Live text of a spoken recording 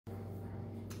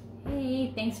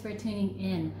Hey, thanks for tuning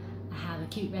in. I have a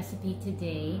cute recipe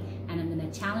today and I'm going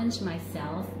to challenge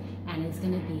myself, and it's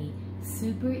going to be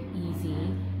super easy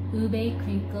ube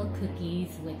crinkle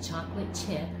cookies with chocolate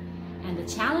chip. And the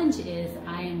challenge is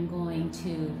I am going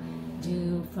to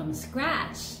do from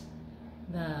scratch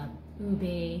the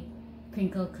ube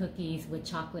crinkle cookies with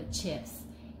chocolate chips.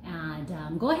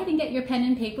 And go ahead and get your pen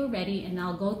and paper ready, and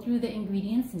I'll go through the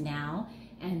ingredients now,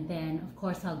 and then of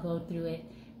course I'll go through it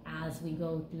as we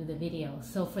go through the video.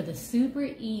 So for the super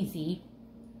easy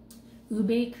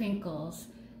ube crinkles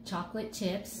chocolate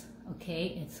chips,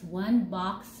 okay, it's 1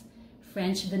 box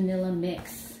French vanilla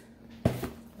mix.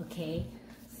 Okay,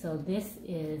 so this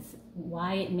is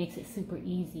why it makes it super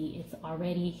easy. It's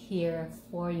already here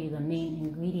for you, the main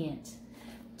ingredient.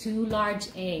 2 large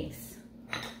eggs,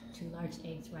 2 large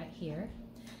eggs right here.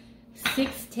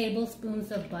 6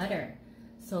 tablespoons of butter.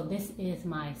 So this is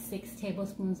my 6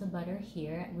 tablespoons of butter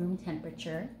here at room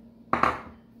temperature.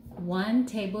 1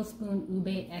 tablespoon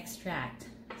ube extract.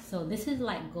 So this is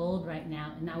like gold right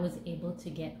now, and I was able to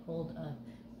get hold of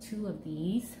 2 of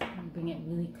these and bring it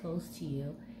really close to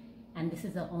you. And this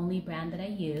is the only brand that I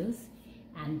use.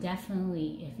 And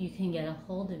definitely, if you can get a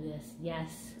hold of this,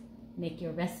 yes, make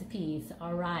your recipes.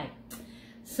 All right.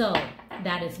 So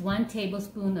that is 1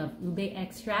 tablespoon of ube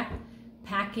extract,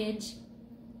 package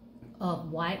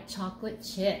of white chocolate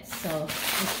chips. So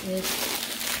this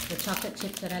is the chocolate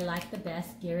chips that I like the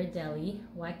best, Ghirardelli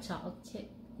white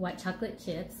chocolate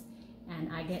chips,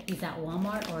 and I get these at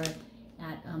Walmart or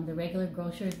at the regular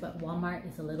grocers, but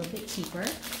Walmart is a little bit cheaper.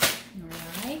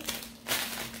 All right,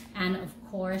 and of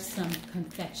course some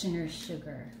confectioner's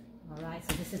sugar. All right,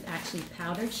 so this is actually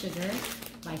powdered sugar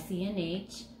by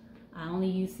C&H. I only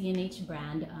use C&H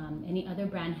brand. Any other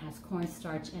brand has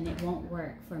cornstarch and it won't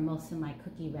work for most of my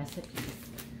cookie recipes.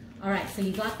 All right, so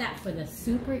you got that for the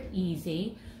super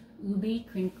easy ube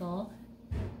crinkle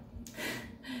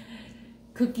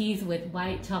cookies with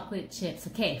white chocolate chips.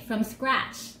 Okay, from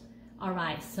scratch. All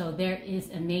right, so there is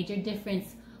a major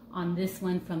difference on this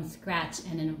one from scratch,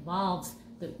 and it involves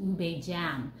the ube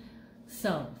jam.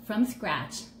 So from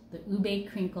scratch, the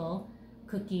ube crinkle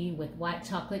cookie with white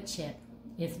chocolate chip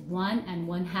is 1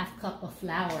 1/2 cup of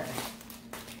flour.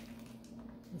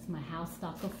 This is my house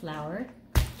stock of flour.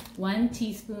 1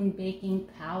 teaspoon baking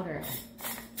powder.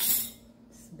 This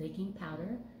is baking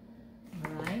powder.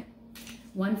 All right.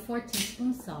 1/4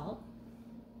 teaspoon salt.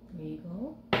 There you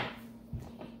go.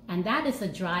 And that is a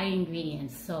dry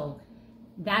ingredient. So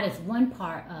that is one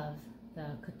part of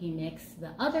the cookie mix.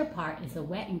 The other part is the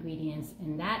wet ingredients,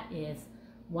 and that is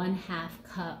 1/2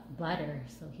 cup butter.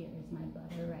 So here is my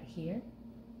butter right here.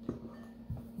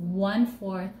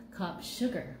 1/4 cup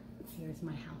sugar. Here's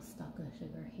my house stock of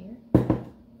sugar here.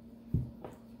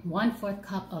 1/4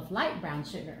 cup of light brown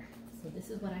sugar. So this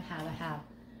is what I have. I have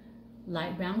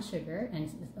light brown sugar, and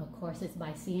of course it's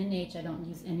by C&H. I don't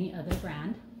use any other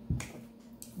brand.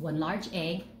 1 large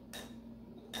egg.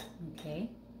 Okay.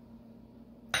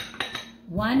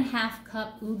 1/2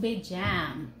 cup ube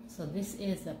jam. So this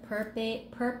is the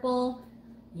purple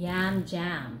yam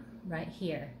jam right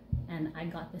here. And I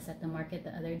got this at the market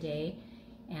the other day.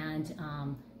 And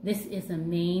this is the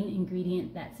main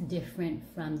ingredient that's different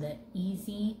from the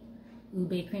easy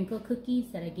ube crinkle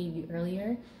cookies that I gave you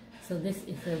earlier. So this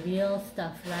is the real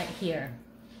stuff right here.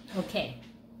 Okay,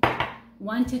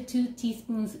 1 to 2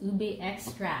 teaspoons ube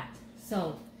extract.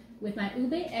 So with my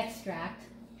ube extract,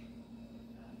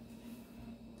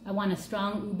 I want a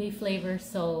strong ube flavor.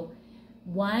 So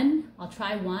 1, I'll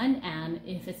try 1, and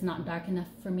if it's not dark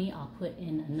enough for me, I'll put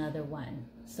in another 1.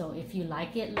 So if you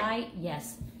like it light,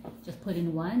 yes, just put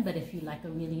in 1, but if you like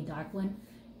a really dark one,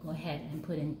 go ahead and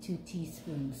put in 2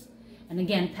 teaspoons. And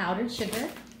again, powdered sugar,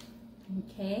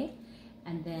 okay,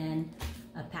 and then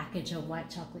a package of white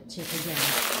chocolate chip again.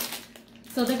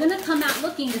 So they're gonna come out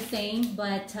looking the same,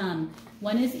 but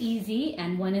one is easy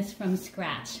and one is from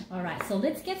scratch. All right, so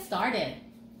let's get started.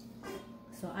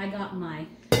 So I got my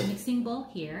mixing bowl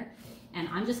here, and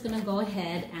I'm just gonna go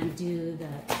ahead and do the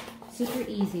super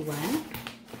easy one.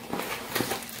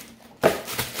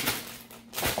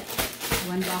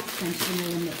 1 box French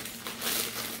vanilla mix.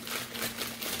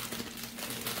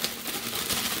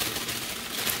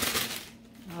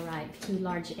 All right, 2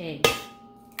 large eggs.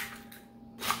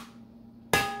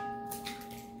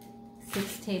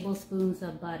 6 tablespoons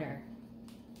of butter.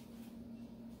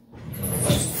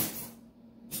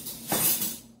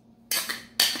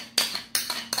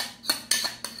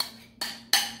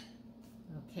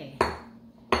 Okay,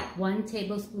 1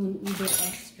 tablespoon ube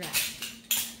extract.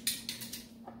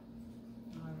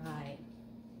 All right.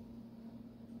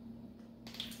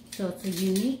 so it's a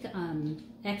unique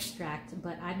extract,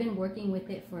 but I've been working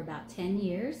with it for about 10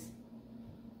 years.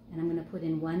 And I'm going to put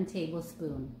in 1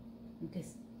 tablespoon. You can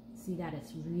see that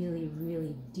it's really,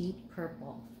 really deep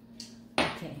purple.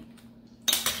 Okay.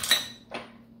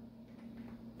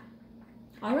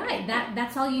 All right,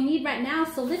 that's all you need right now.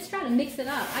 So let's try to mix it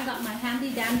up. I got my handy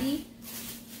dandy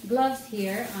gloves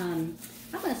here. I'm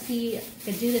going to see if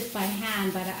I can do this by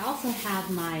hand, but I also have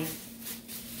my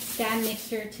stand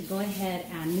mixer to go ahead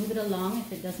and move it along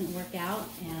if it doesn't work out.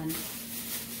 And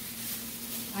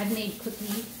I've made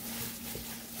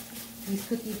these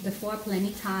cookies before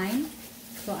plenty times,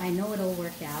 so I know it'll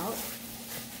work out.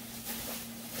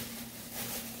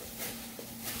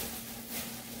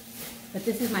 But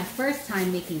this is my first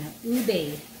time making an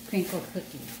ube crinkle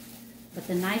cookie. But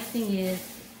the nice thing is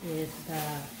the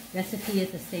recipe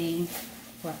is the same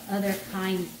for other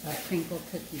kinds of crinkle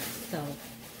cookies, so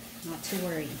not to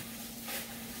worry.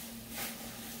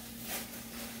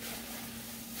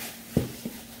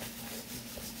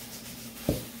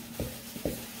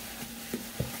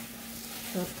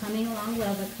 So it's coming along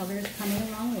well, the color is coming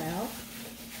along well.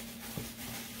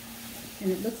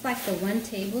 And it looks like the 1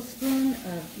 tablespoon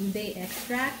of ube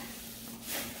extract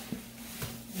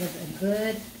was a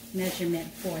good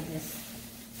measurement for this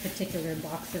particular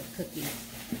box of cookies.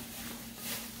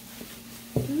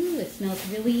 Ooh, it smells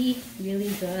really,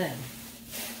 really good.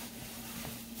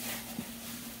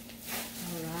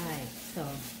 All right, so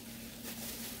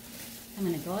I'm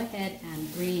going to go ahead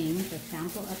and bring the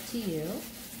sample up to you.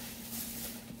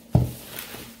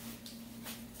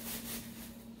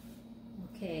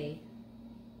 Okay.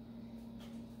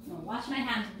 I'm going to wash my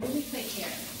hands really quick here.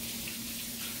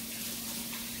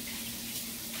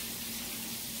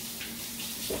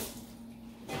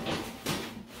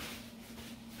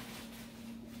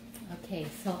 Okay,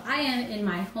 so I am in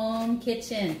my home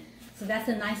kitchen. So that's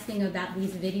a nice thing about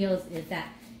these videos is that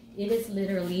it is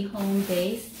literally home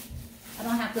based. I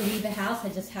don't have to leave the house, I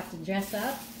just have to dress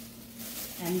up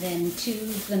and then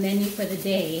choose the menu for the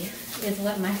day is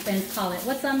what my friends call it.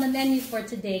 What's on the menu for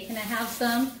today? Can I have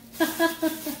some?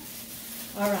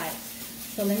 All right,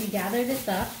 so let me gather this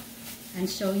up and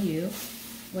show you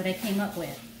what I came up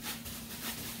with.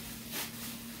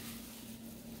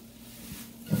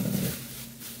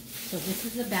 So this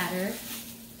is the batter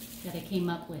that I came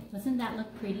up with. Doesn't that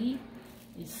look pretty?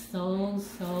 It's so,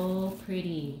 so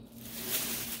pretty.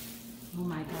 Oh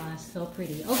my gosh, so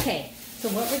pretty. Okay, so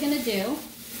what we're gonna do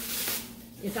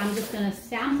is I'm just gonna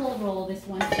sample roll this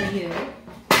one for you.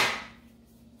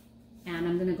 And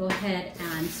I'm gonna go ahead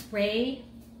and spray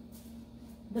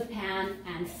the pan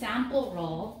and sample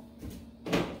roll.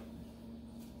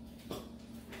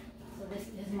 So this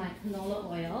is my canola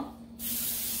oil.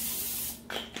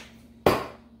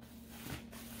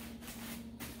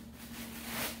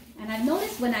 And I've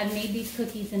noticed when I've made these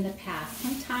cookies in the past,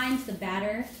 sometimes the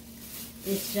batter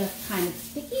is just kind of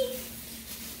sticky.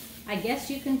 I guess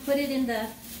you can put it in the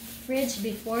fridge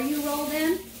before you roll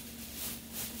them,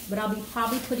 but I'll be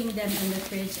probably putting them in the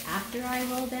fridge after I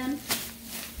roll them,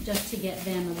 just to get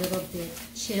them a little bit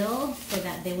chilled so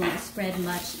that they won't spread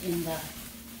much in the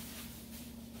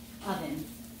oven.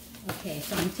 Okay,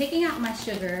 so I'm taking out my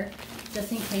sugar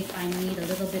just in case I need a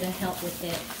little bit of help with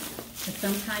it, because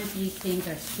sometimes these things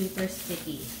are super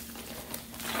sticky.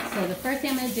 So the first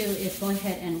thing I'm going to do is go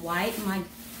ahead and wipe my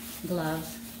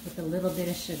gloves with a little bit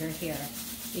of sugar here.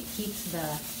 It keeps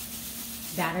the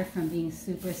batter from being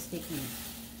super sticky.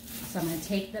 So I'm going to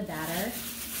take the batter,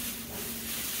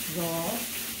 roll,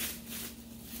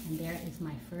 and there is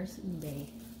my first ube.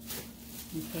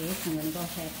 Okay, so I'm going to go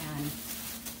ahead and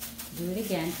do it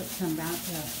again, put some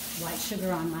white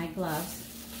sugar on my gloves.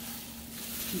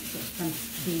 Keeps it from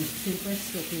being super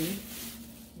sticky.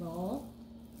 Roll.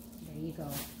 There you go.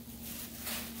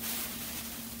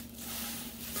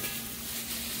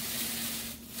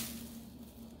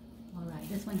 All right,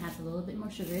 this one has a little bit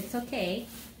more sugar. It's okay,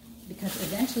 because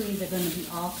eventually they're going to be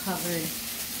all covered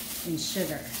in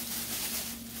sugar.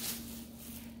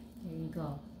 There you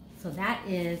go. So that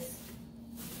is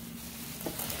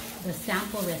the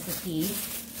sample recipe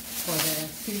for the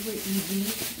super easy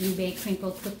ube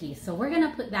crinkle cookies. So we're going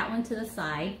to put that one to the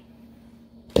side.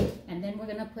 And then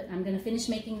I'm going to finish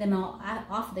making them all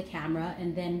off the camera,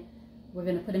 and then we're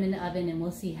going to put them in the oven and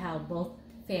we'll see how both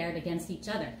fared against each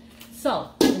other. So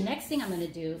the next thing I'm going to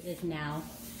do is now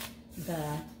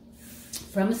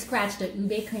from scratch, the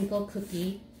ube crinkle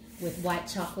cookie with white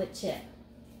chocolate chip.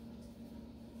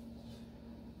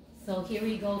 So here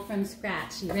we go from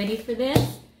scratch. You ready for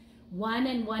this?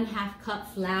 1 1/2 cup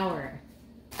flour.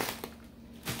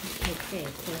 Okay,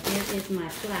 so here is my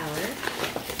flour.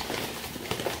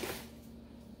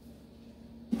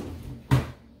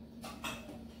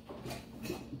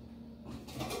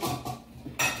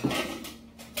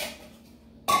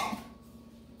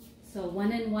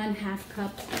 1 1/2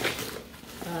 cup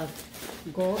of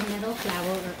gold medal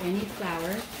flour or any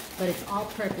flour, but it's all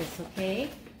purpose, okay?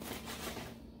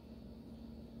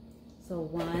 So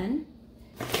 1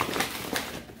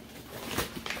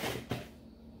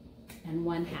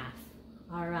 1/2.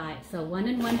 All right, so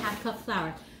 1 1/2 cup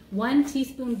flour. 1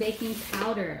 teaspoon baking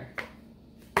powder.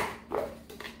 Okay,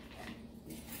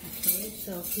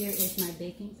 so here is my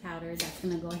baking powder. That's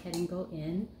gonna go ahead and go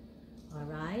in. All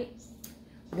right.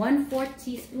 1/4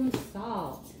 teaspoon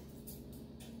salt.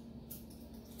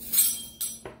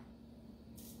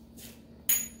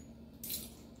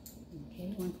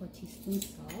 Okay, 1/4 teaspoon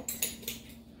salt.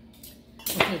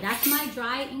 Okay, that's my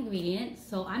dry ingredients.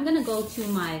 So I'm gonna go to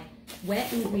my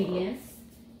wet ingredients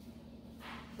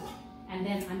and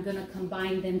then I'm gonna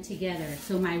combine them together.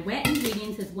 So my wet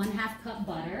ingredients is 1/2 cup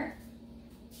butter.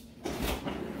 I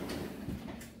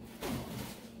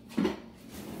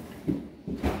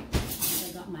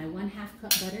got my 1/2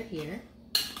 cup butter here.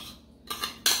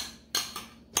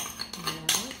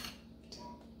 Alright.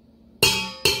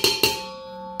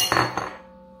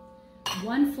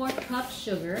 1/4 cup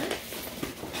sugar.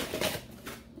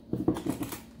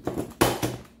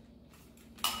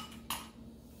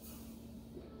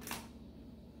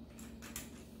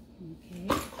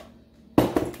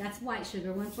 That's white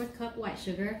sugar, 1/4 cup white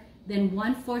sugar. Then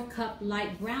 1/4 cup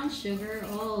light brown sugar.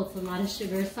 Oh, it's a lot of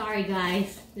sugar. Sorry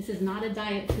guys, this is not a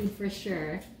diet food for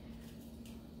sure.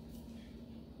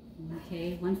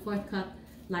 Okay, 1/4 cup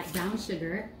light brown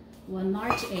sugar. 1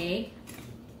 large egg.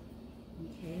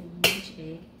 Okay, 1 large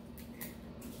egg.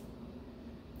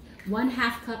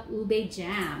 1/2 cup ube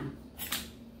jam.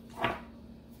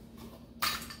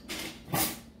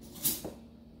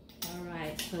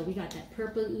 So we got that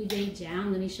purple ube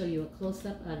jam. Let me show you a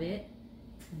close-up of it.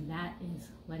 And that is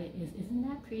what it is. Isn't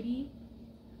that pretty?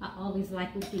 I always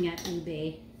like looking at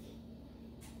ube.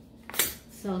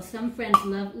 So some friends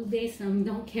love ube, some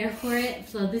don't care for it.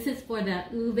 So this is for the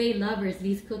ube lovers,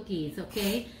 these cookies,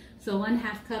 okay? So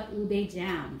 1/2 cup ube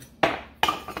jam.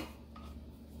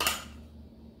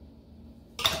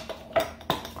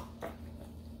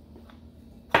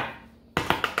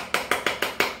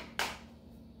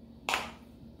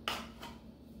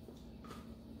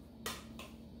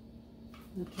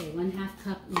 Okay, 1/2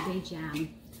 cup ube jam.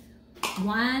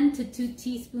 1 to 2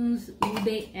 teaspoons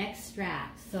ube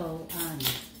extract. So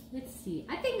let's see.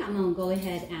 I think I'm gonna go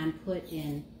ahead and put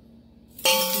in 2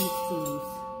 teaspoons.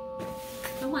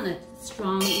 I want a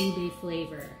strong ube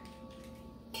flavor.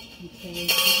 Okay,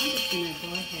 so I'm just gonna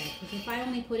go ahead because if I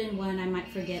only put in 1, I might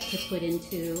forget to put in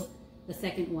 2, the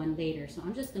second one later. So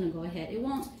I'm just gonna go ahead. It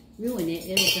won't ruin it.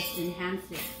 It'll just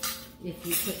enhance it if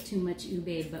you put too much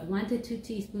ube, but 1 to 2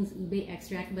 teaspoons ube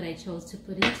extract, but I chose to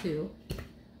put in 2.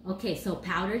 Okay, so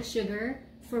powdered sugar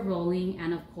for rolling,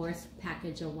 and of course,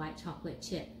 package of white chocolate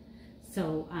chip.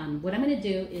 So what I'm gonna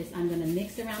do is I'm gonna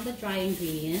mix around the dry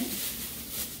ingredients.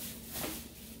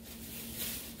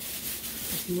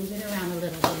 Just move it around a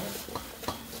little bit.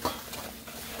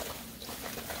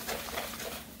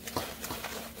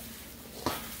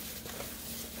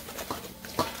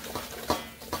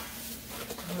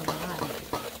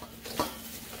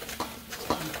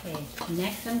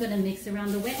 Next, I'm going to mix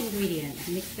around the wet ingredients.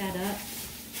 Mix that up.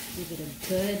 Give it a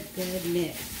good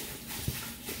mix.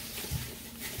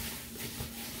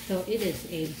 So it is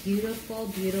a beautiful,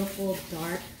 beautiful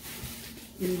dark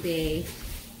ube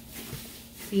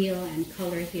feel and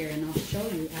color here. And I'll show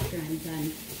you after I'm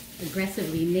done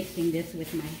aggressively mixing this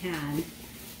with my hand.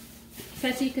 So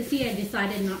as you can see, I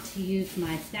decided not to use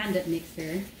my stand-up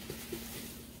mixer.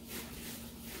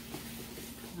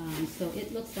 So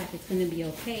it looks like it's going to be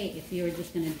okay if you're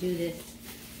just going to do this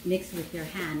mix with your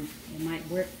hand. It might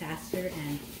work faster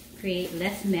and create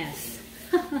less mess.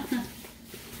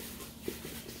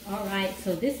 All right,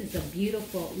 so this is a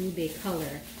beautiful ube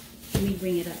color. Let me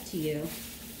bring it up to you.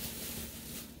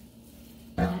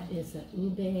 That is the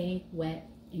ube wet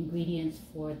ingredients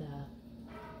for the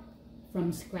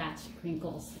from scratch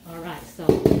crinkles. All right, so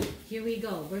here we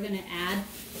go. We're going to add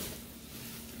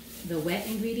the wet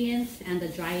ingredients and the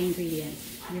dry ingredients.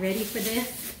 You ready for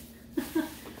this?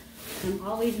 I'm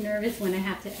always nervous when I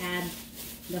have to add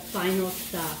the final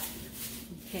stuff.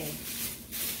 Okay,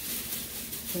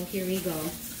 so here we go.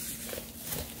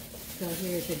 So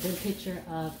here's a good picture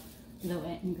of the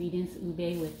wet ingredients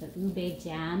ube with the ube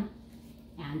jam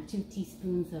and 2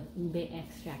 teaspoons of ube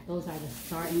extract. Those are the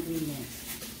star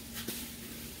ingredients.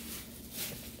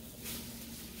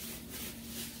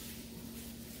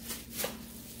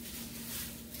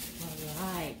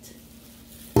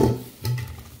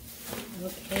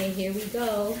 Okay, here we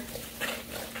go.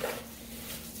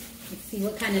 Let's see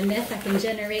what kind of mess I can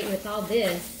generate with all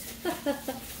this.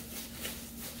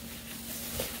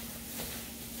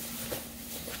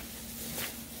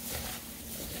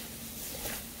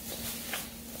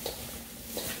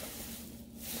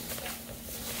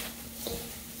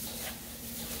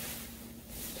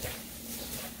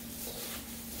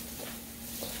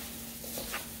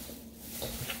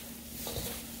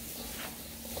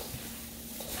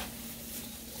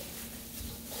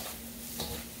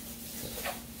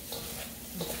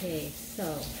 Okay,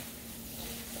 so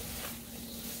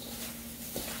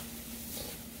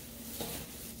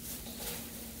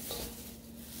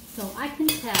I can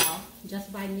tell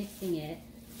just by mixing it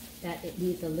that it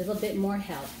needs a little bit more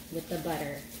help with the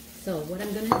butter. So what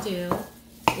I'm going to do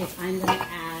is I'm going to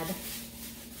add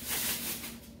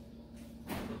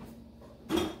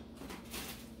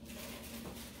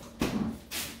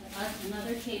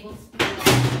another tablespoon.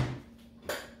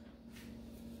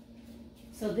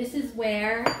 So this is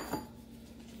where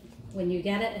when you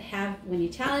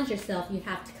challenge yourself, you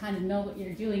have to kind of know what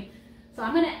you're doing. So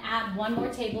I'm going to add 1 more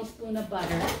tablespoon of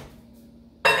butter.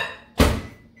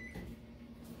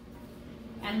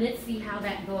 And let's see how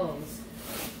that goes.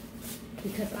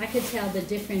 Because I could tell the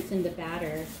difference in the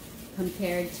batter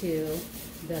compared to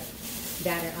the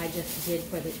batter I just did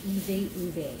for the easy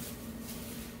ube.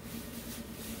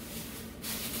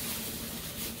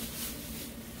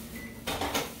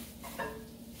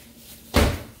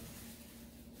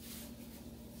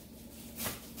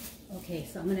 Okay,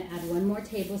 so I'm going to add 1 more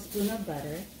tablespoon of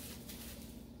butter.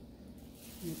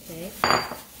 Okay,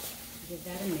 give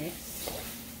that a mix.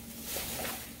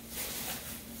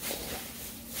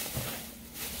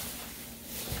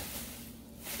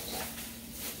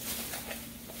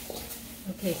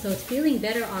 Okay, so it's feeling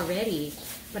better already,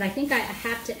 but I think I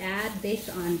have to add, based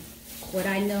on what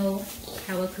I know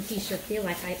how a cookie should feel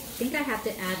like, I think I have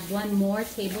to add 1 more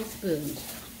tablespoon.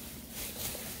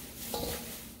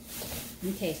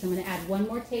 Okay, so I'm going to add 1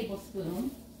 more tablespoon.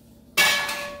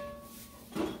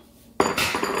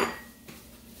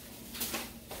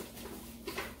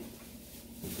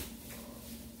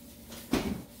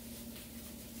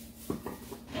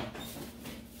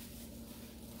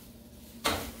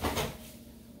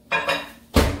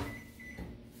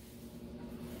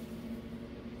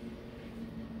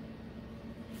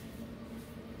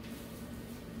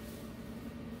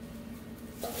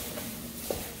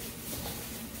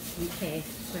 Okay,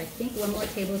 so I think 1 more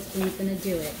tablespoon is going to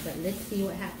do it, but let's see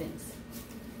what happens.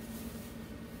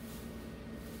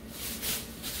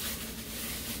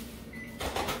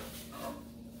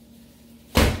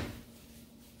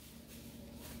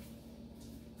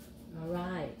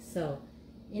 Alright, so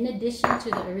in addition to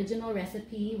the original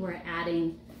recipe, we're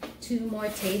adding 2 more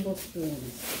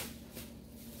tablespoons.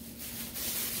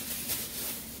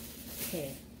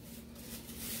 Okay,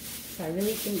 so I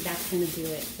really think that's going to do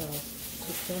it, so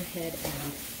just go ahead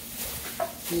and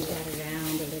move that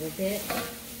around a little bit.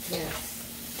 Yes,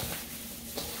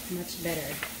 much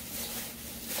better.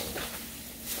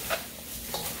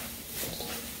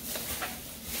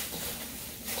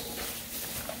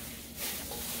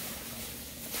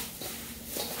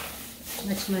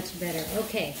 Much better.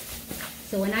 Okay,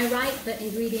 so when I write the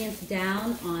ingredients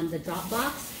down on the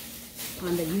Dropbox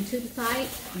on the YouTube site,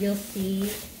 you'll see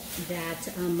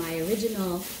that my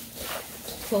original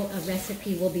quote of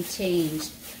recipe will be changed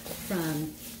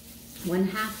from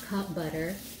 1/2 cup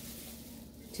butter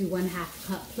to 1/2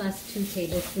 cup plus 2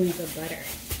 tablespoons of butter.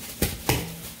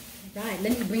 Right,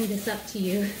 let me bring this up to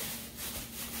you.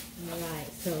 All right,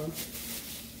 so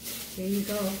here you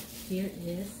go. Here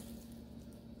is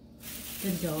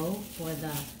the dough for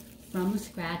the from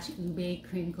scratch ube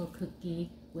crinkle cookie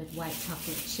with white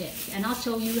chocolate chips. And I'll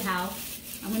show you how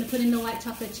I'm going to put in the white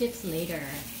chocolate chips later.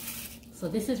 So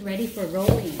this is ready for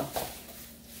rolling.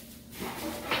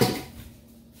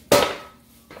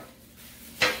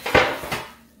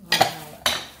 Alright,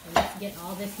 so let's get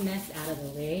all this mess out of the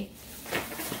way.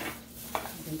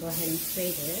 You can go ahead and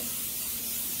spray this.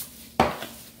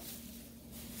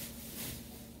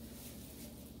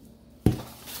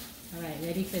 Alright,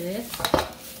 ready for this?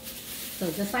 So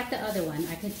just like the other one,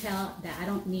 I could tell that I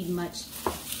don't need much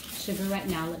sugar right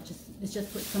now. Let's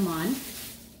just put some on.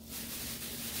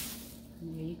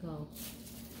 And there you go.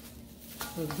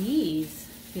 So these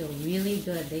feel really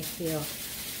good. They feel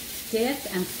stiff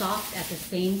and soft at the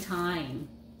same time.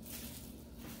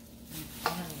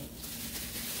 Okay.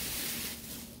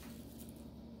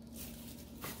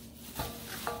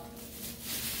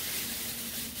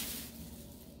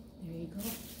 There you go.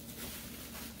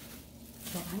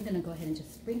 So I'm going to go ahead and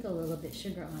just sprinkle a little bit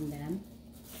sugar on them.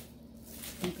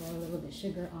 Sprinkle a little bit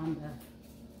sugar on the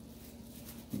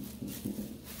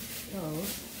stove.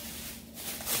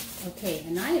 Okay,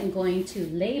 and I am going to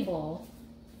label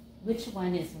which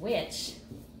one is which.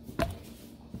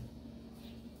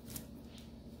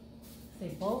 They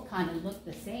both kind of look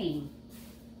the same.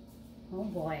 Oh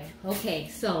boy. Okay,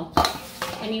 so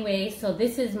anyway, so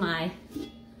this is my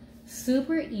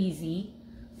super easy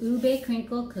ube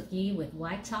crinkle cookie with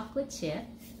white chocolate chip.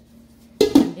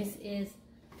 And this is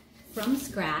from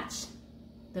scratch,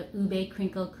 the ube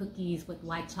crinkle cookies with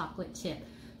white chocolate chip.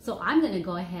 So I'm going to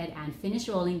go ahead and finish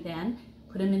rolling them,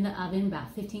 put them in the oven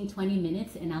about 15-20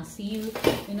 minutes, and I'll see you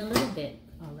in a little bit.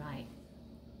 All right.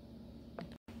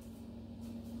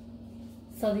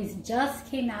 So these just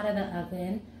came out of the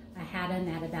oven. I had them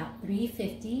at about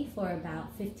 350 for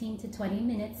about 15 to 20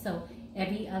 minutes. So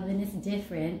every oven is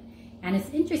different. And it's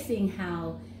interesting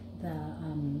how the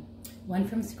one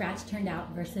from scratch turned out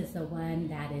versus the one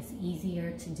that is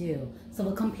easier to do. So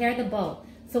we'll compare the both.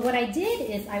 So what I did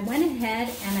is I went ahead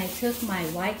and I took my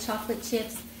white chocolate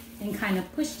chips and kind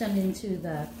of pushed them into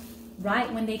the,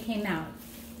 right when they came out.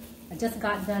 I just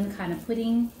got done kind of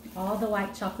putting all the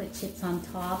white chocolate chips on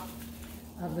top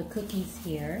of the cookies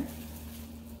here.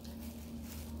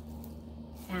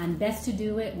 And best to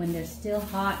do it when they're still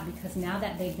hot, because now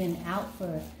that they've been out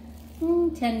for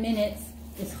 10 minutes,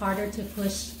 it's harder to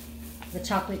push the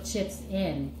chocolate chips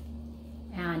in.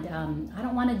 And I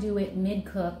don't want to do it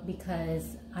mid-cook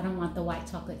because I don't want the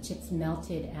white chocolate chips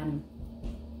melted and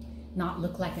not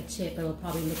look like a chip. It'll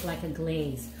probably look like a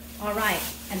glaze. All right,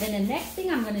 and then the next thing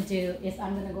I'm going to do is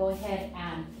I'm going to go ahead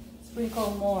and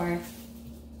sprinkle more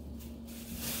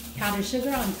powdered sugar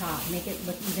on top, make it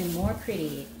look even more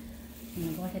pretty. I'm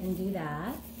going to go ahead and do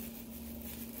that.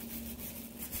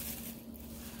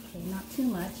 Okay, not too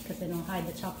much because it'll hide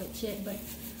the chocolate chip, but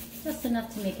just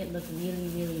enough to make it look really,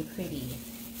 really pretty.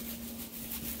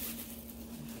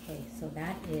 Okay, so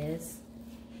that is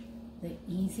the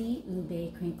easy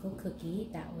ube crinkle cookie.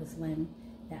 That was one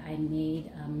that I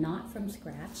made not from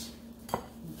scratch.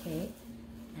 Okay,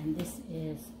 and this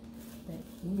is the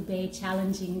ube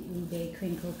challenging ube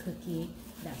crinkle cookie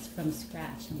that's from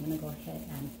scratch. I'm going to go ahead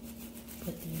and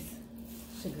put these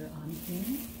sugar on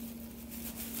here.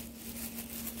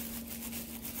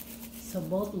 So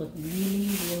both look really,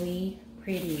 really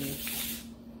pretty.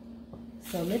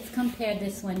 So let's compare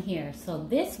this one here. So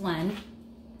this one,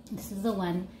 this is the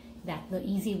one that, the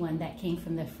easy one that came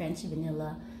from the French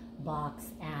vanilla box,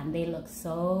 and they look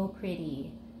so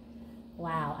pretty.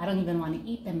 Wow, I don't even want to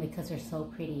eat them because they're so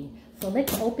pretty. So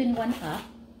let's open one up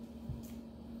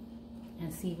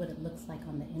and see what it looks like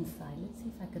on the inside. Let's see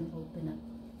if I can open up.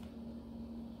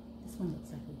 This one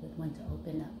looks like a good one to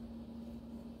open up.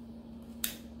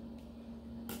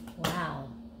 Wow,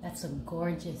 that's a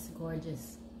gorgeous,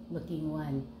 gorgeous looking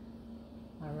one.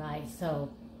 All right,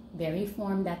 so very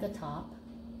formed at the top.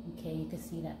 Okay, you can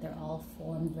see that they're all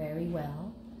formed very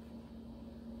well.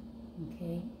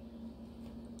 Okay,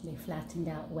 they flattened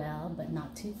out well, but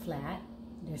not too flat.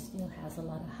 There still has a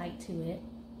lot of height to it.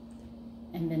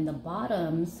 And then the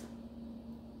bottoms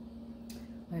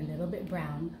are a little bit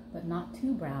brown, but not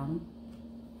too brown.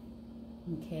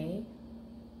 Okay,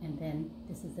 and then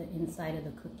this is the inside of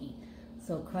the cookie.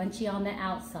 So crunchy on the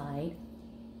outside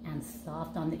and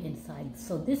soft on the inside.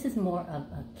 So this is more of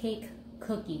a cake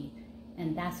cookie,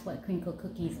 and that's what crinkle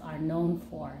cookies are known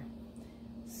for.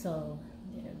 So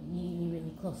get a really,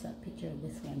 really close-up picture of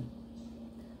this one.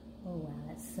 Oh wow,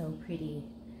 that's so pretty.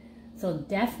 So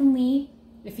definitely,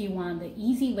 if you want the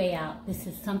easy way out, this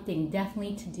is something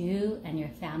definitely to do, and your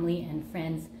family and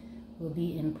friends will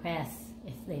be impressed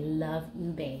if they love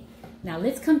ube. Now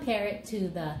let's compare it to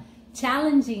the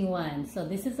challenging one. So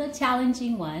this is a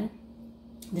challenging one.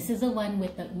 This is the one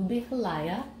with the ube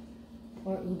halaya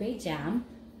or ube jam.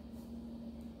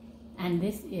 And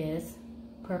this is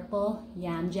purple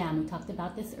yam jam. We talked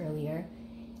about this earlier.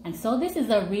 And so this is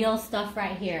the real stuff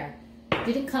right here.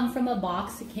 Didn't come from a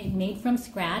box, it came made from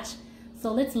scratch.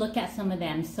 So let's look at some of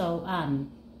them. So,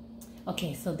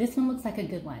 okay, so this one looks like a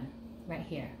good one right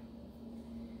here.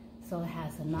 So it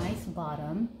has a nice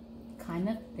bottom, kind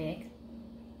of thick,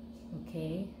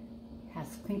 okay,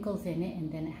 has crinkles in it,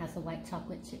 and then it has a white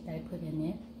chocolate chip that I put in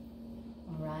it.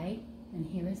 All right, and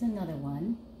here is another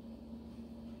one.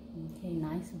 Okay,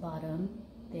 nice bottom,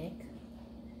 thick.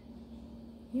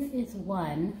 Here is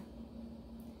one,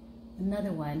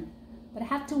 another one, but I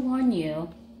have to warn you,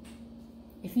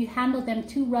 if you handle them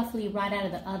too roughly right out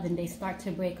of the oven, they start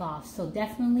to break off. So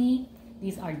definitely,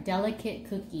 these are delicate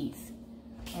cookies.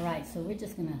 All right, so we're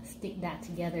just gonna stick that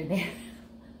together there.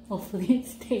 Hopefully it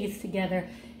stays together.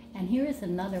 And here is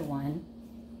another one.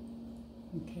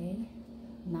 Okay,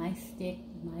 nice stick,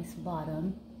 nice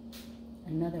bottom.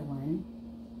 Another one.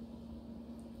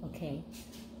 Okay,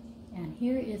 And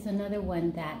here is another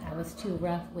one that I was too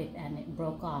rough with and it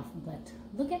broke off, but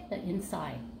look at the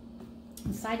inside.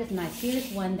 Inside is nice.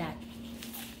 Here's one that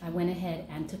I went ahead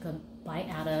and took a bite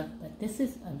out of, but this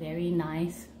is a very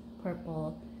nice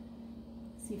purple.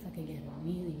 Let's see if I can get it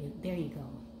really good. There you go.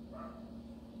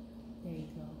 There you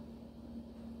go.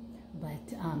 But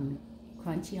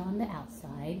crunchy on the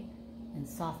outside and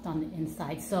soft on the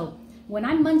inside. So when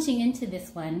I'm munching into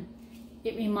this one,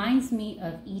 it reminds me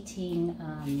of eating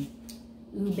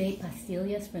ube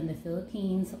pastillas from the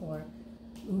Philippines or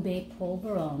ube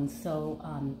polvoron. So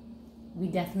we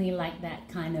definitely like that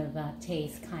kind of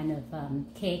taste, kind of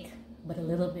cake, but a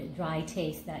little bit dry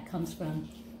taste that comes from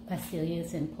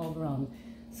pastillas and polvoron.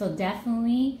 So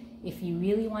definitely, if you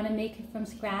really want to make it from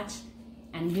scratch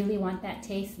and really want that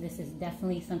taste, this is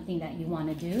definitely something that you want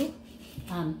to do.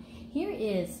 Here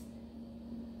is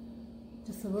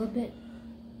just a little bit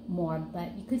more,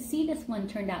 but you could see this one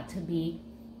turned out to be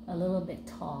a little bit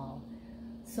tall.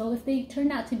 So if they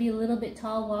turned out to be a little bit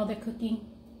tall while they're cooking,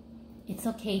 it's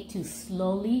okay to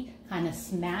slowly kind of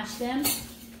smash them.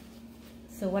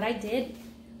 So what I did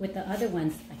with the other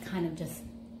ones, I kind of just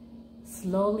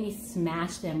slowly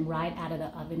smashed them right out of the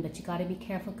oven, but you got to be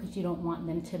careful because you don't want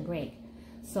them to break.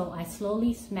 So I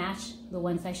slowly smashed the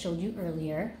ones I showed you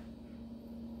earlier,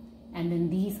 and then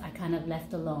these I kind of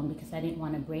left alone because I didn't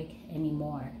want to break any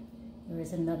more. There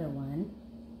is another one,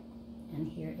 and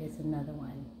here is another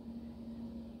one.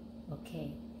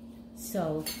 Okay,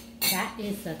 so that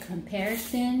is a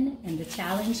comparison and the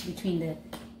challenge between the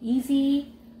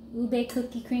easy ube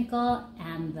cookie crinkle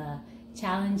and the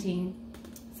challenging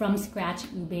from scratch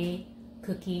ube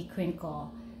cookie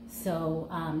crinkle. So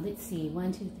let's see,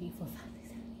 1, 2, 3, 4, 5, 6,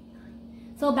 7, 8,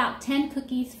 9. So about 10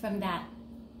 cookies from that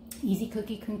easy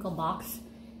cookie crinkle box,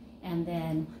 and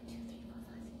then 1, 2, 3, 4,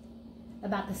 5, 6,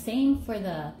 about the same for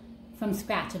the from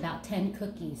scratch, about 10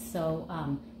 cookies. So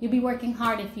you'll be working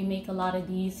hard if you make a lot of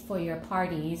these for your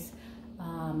parties.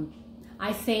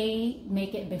 I say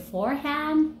make it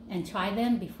beforehand and try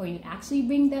them before you actually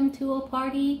bring them to a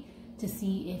party to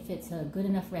see if it's a good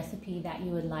enough recipe that you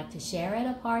would like to share at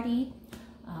a party.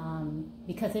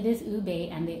 Because it is ube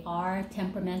and they are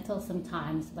temperamental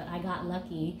sometimes, but I got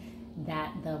lucky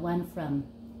that the one from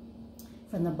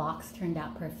the box turned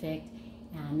out perfect,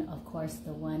 and of course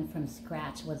the one from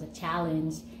scratch was a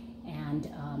challenge. And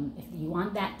if you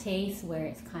want that taste where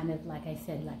it's kind of, like I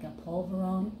said, like a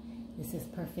polvoron, this is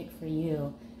perfect for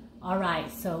you. All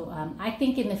right, so I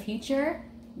think in the future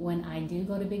when I do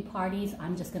go to big parties,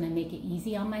 I'm just gonna make it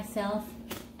easy on myself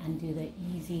and do the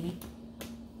easy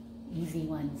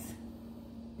ones.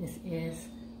 This is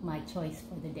my choice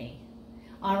for the day.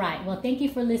 All right, well, thank you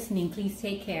for listening. Please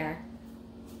take care.